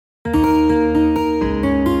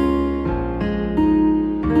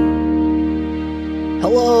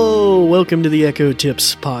welcome to the Echo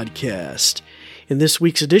Tips Podcast. In this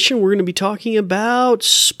week's edition, we're going to be talking about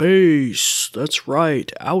space. That's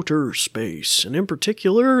right, outer space. And in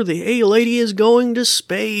particular, the A-Lady is going to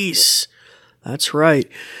space. That's right.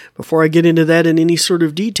 Before I get into that in any sort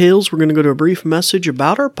of details, we're going to go to a brief message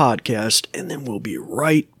about our podcast, and then we'll be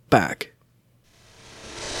right back.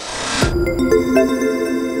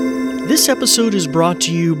 This episode is brought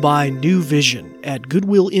to you by New Vision at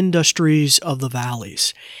Goodwill Industries of the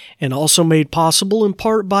Valleys, and also made possible in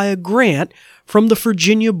part by a grant from the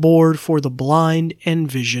Virginia Board for the Blind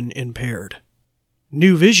and Vision Impaired.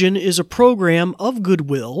 New Vision is a program of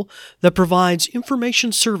Goodwill that provides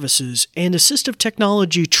information services and assistive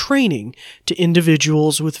technology training to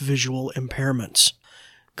individuals with visual impairments.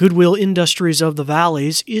 Goodwill Industries of the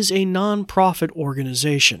Valleys is a nonprofit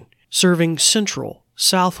organization serving Central,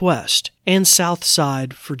 Southwest, and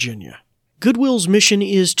Southside Virginia. Goodwill's mission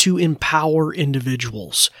is to empower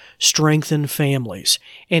individuals, strengthen families,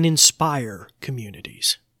 and inspire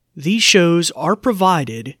communities. These shows are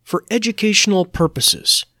provided for educational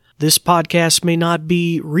purposes. This podcast may not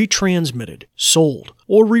be retransmitted, sold,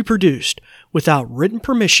 or reproduced without written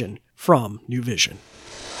permission from New Vision.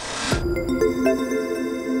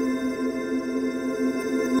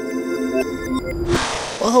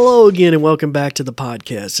 Well, hello again and welcome back to the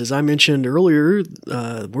podcast. As I mentioned earlier,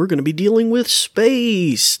 we're going to be dealing with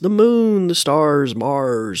space, the moon, the stars,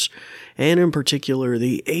 Mars, and in particular,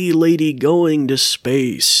 the A-Lady going to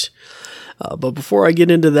space. But before I get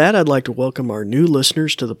into that, I'd like to welcome our new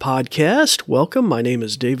listeners to the podcast. Welcome. My name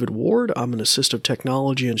is David Ward. I'm an assistive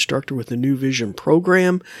technology instructor with the New Vision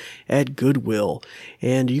program at Goodwill.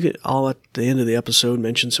 And I'll at the end of the episode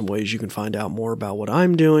mention some ways you can find out more about what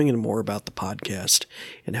I'm doing and more about the podcast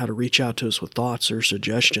and how to reach out to us with thoughts or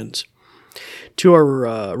suggestions. To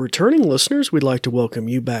our returning listeners, we'd like to welcome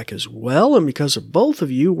you back as well. And because of both of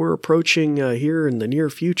you, we're approaching here in the near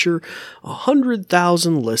future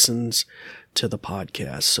 100,000 listens to the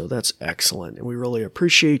podcast. So that's excellent. And we really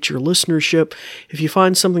appreciate your listenership. If you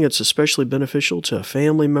find something that's especially beneficial to a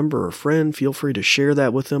family member or friend, feel free to share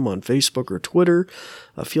that with them on Facebook or Twitter.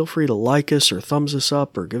 Feel free to like us or thumbs us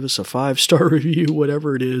up or give us a 5-star review,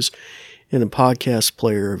 whatever it is, in the podcast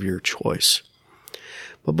player of your choice.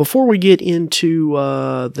 But before we get into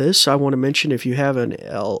this, I want to mention if you have an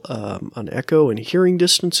echo and hearing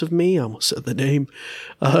distance of me, I almost said the name,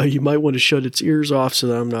 you might want to shut its ears off so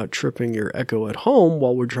that I'm not tripping your echo at home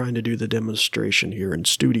while we're trying to do the demonstration here in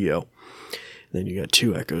studio. And then you got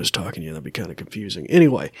two echoes talking to you. That'd be kind of confusing.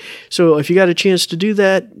 Anyway, so if you got a chance to do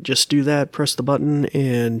that, just do that. Press the button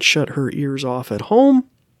and shut her ears off at home.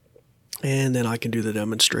 And then I can do the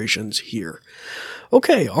demonstrations here.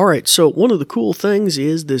 Okay, all right. So one of the cool things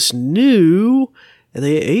is the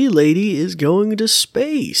A-Lady is going to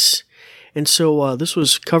space. And so this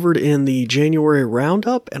was covered in the January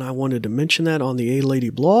roundup, and I wanted to mention that on the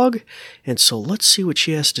A-Lady blog. And so let's see what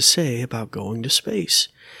she has to say about going to space.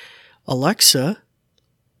 Alexa,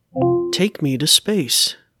 take me to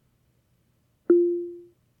space.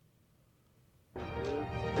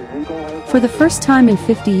 For the first time in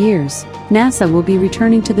 50 years, NASA will be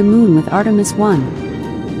returning to the moon with Artemis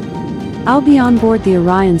 1. I'll be on board the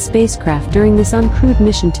Orion spacecraft during this uncrewed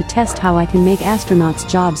mission to test how I can make astronauts'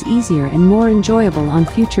 jobs easier and more enjoyable on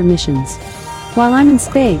future missions. While I'm in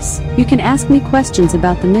space, you can ask me questions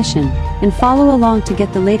about the mission, and follow along to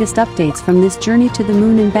get the latest updates from this journey to the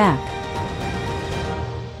moon and back.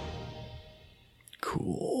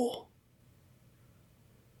 Cool.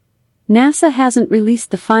 NASA hasn't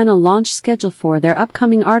released the final launch schedule for their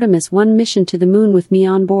upcoming Artemis 1 mission to the moon with me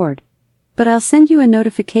on board. But I'll send you a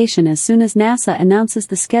notification as soon as NASA announces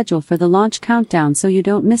the schedule for the launch countdown so you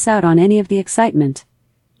don't miss out on any of the excitement.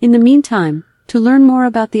 In the meantime, to learn more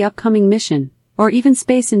about the upcoming mission, or even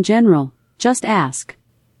space in general, just ask.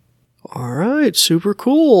 All right, super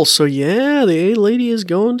cool. So yeah, the A-Lady is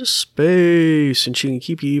going to space, and she can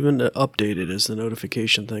keep you even updated, as the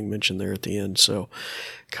notification thing mentioned there at the end. So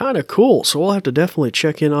kind of cool. So we'll have to definitely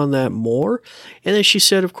check in on that more. And as she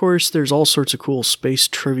said, of course, there's all sorts of cool space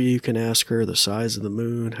trivia you can ask her, the size of the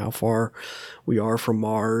moon, how far we are from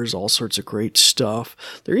Mars, all sorts of great stuff.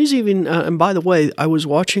 There is even, and by the way, I was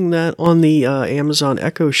watching that on the Amazon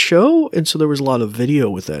Echo show, and so there was a lot of video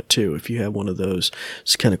with that too. If you have one of those,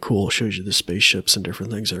 it's kind of cool. It shows you the spaceships and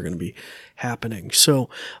different things that are going to be happening. So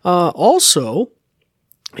also,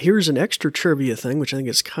 here's an extra trivia thing, which I think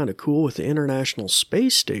is kind of cool with the International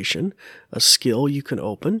Space Station, a skill you can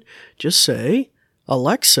open. Just say,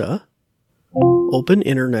 Alexa, open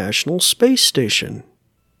International Space Station.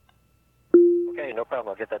 Okay, no problem.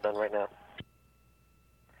 I'll get that done right now.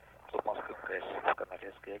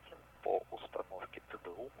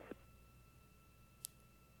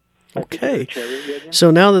 Okay.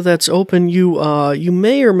 So now that that's open, you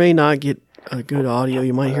may or may not get a good audio.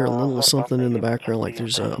 You might hear a little something in the background, like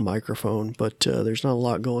there's a microphone, but there's not a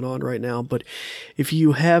lot going on right now. But if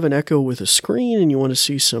you have an Echo with a screen and you want to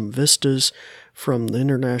see some vistas from the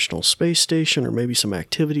International Space Station, or maybe some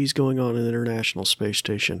activities going on in the International Space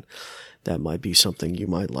Station, that might be something you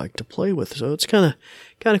might like to play with. So it's kind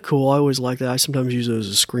of cool. I always like that. I sometimes use those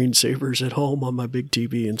as screensavers at home on my big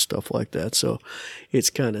TV and stuff like that. So it's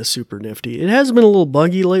kind of super nifty. It has been a little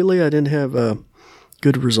buggy lately. I didn't have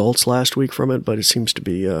good results last week from it, but it seems to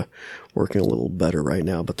be working a little better right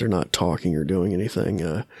now. But they're not talking or doing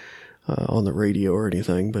anything on the radio or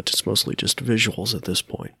anything, but it's mostly just visuals at this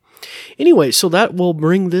point. Anyway, so that will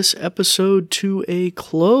bring this episode to a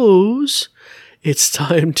close. It's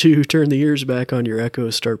time to turn the ears back on your Echo,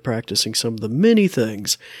 start practicing some of the many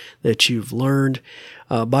things that you've learned.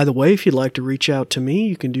 By the way, if you'd like to reach out to me,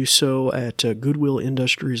 you can do so at Goodwill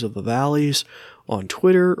Industries of the Valleys on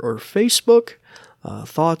Twitter or Facebook.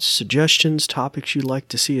 Thoughts, suggestions, topics you'd like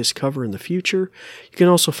to see us cover in the future. You can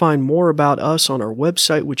also find more about us on our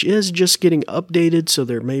website, which is just getting updated, so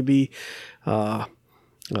there may be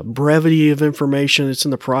a brevity of information. It's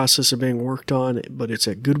in the process of being worked on, but it's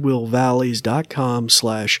at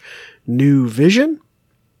goodwillvalleys.com/new vision.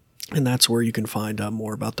 And that's where you can find out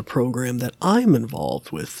more about the program that I'm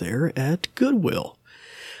involved with there at Goodwill.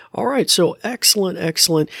 All right, so excellent.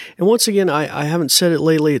 And once again, I haven't said it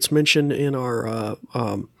lately. It's mentioned in our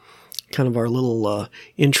kind of our little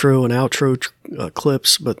intro and outro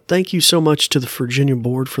clips, but thank you so much to the Virginia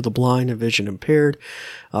Board for the Blind and Vision Impaired,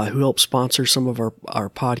 who helped sponsor some of our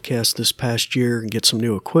podcasts this past year and get some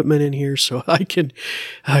new equipment in here, so I don't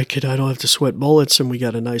have to sweat bullets. And we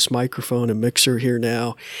got a nice microphone and mixer here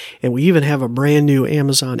now, and we even have a brand new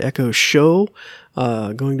Amazon Echo Show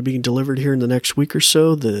going to be delivered here in the next week or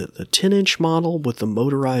so, the 10-inch model with the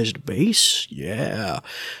motorized bass. Yeah,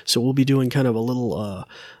 so we'll be doing kind of a little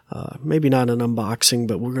maybe not an unboxing,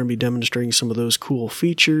 but we're going to be demonstrating some of those cool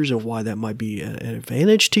features and why that might be an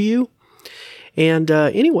advantage to you. And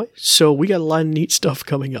anyway, so we got a lot of neat stuff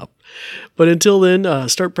coming up. But until then,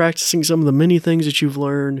 start practicing some of the many things that you've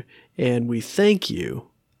learned, and we thank you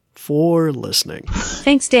for listening.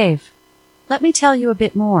 Thanks, Dave. Let me tell you a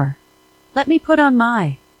bit more. Let me put on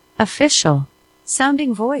my official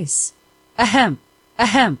sounding voice. Ahem.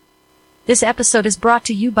 This episode is brought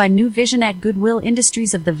to you by New Vision at Goodwill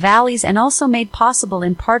Industries of the Valleys, and also made possible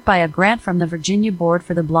in part by a grant from the Virginia Board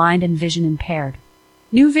for the Blind and Vision Impaired.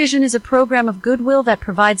 New Vision is a program of Goodwill that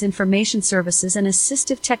provides information services and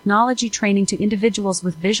assistive technology training to individuals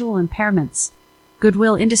with visual impairments.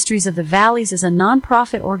 Goodwill Industries of the Valleys is a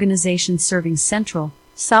non-profit organization serving Central,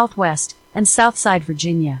 Southwest, and Southside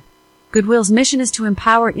Virginia. Goodwill's mission is to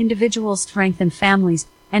empower individuals, strengthen families,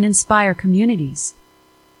 and inspire communities.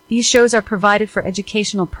 These shows are provided for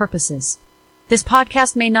educational purposes. This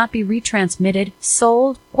podcast may not be retransmitted,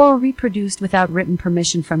 sold, or reproduced without written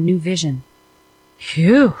permission from New Vision.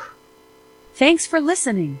 Phew! Thanks for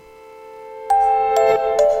listening.